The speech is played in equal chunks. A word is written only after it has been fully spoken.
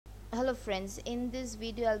Hello friends, in this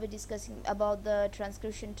video I'll be discussing about the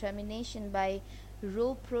transcription termination by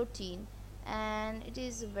raw protein, and it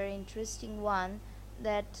is a very interesting one.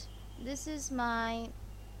 That this is my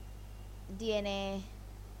DNA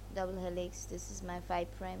double helix, this is my 5'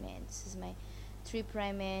 end, this is my 3'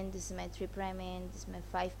 end, this is my 3' end, this is my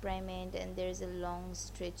 5' end, and there is a long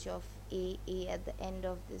stretch of AA at the end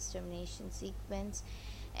of this termination sequence.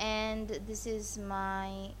 And this is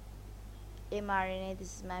my mRNA,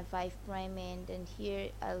 this is my 5' end, and here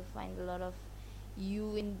I'll find a lot of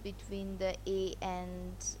U in between the A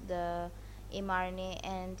and the mRNA,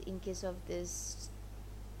 and in case of this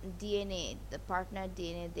DNA, the partner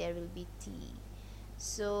DNA, there will be T.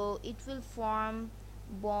 So it will form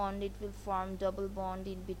bond, it will form double bond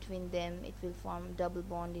in between them, it will form double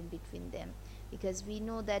bond in between them, because we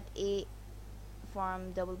know that A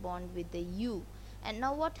form double bond with the U. And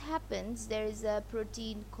now what happens, there is a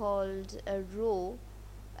protein called a rho,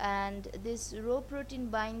 and this rho protein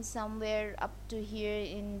binds somewhere up to here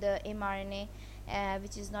in the mRNA,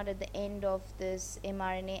 which is not at the end of this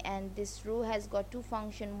mRNA. And this rho has got two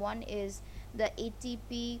functions. One is the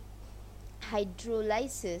ATP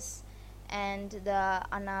hydrolysis, and the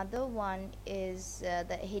another one is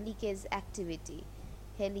the helicase activity.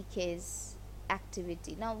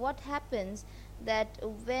 Now what happens, that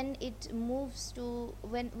when it moves to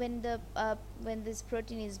when this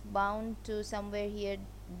protein is bound to somewhere here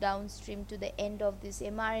downstream to the end of this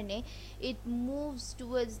mRNA, it moves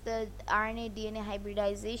towards the RNA DNA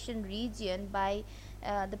hybridization region by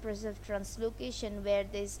the process of translocation, where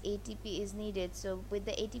this ATP is needed. So with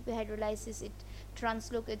the ATP hydrolysis, it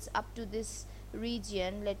translocates up to this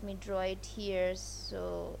region. Let me draw it here.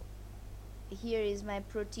 So here is my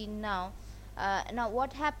protein now. Now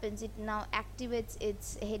what happens, it now activates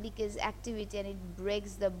its helicase activity, and it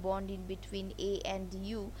breaks the bond in between A and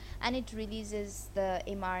U, and it releases the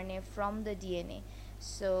mRNA from the DNA.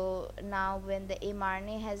 So now when the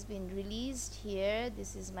mRNA has been released, here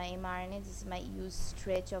this is my mRNA, this is my U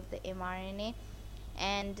stretch of the mRNA,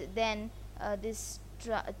 and then this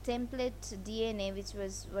template DNA, which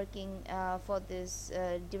was working for this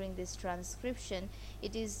during this transcription,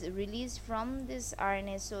 it is released from this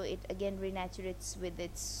RNA, so it again renaturates with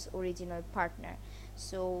its original partner.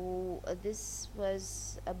 So this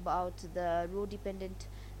was about the row dependent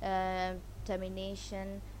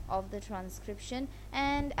termination of the transcription,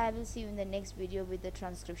 and I will see you in the next video with the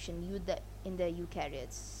transcription in the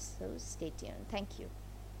eukaryotes. So stay tuned. Thank you.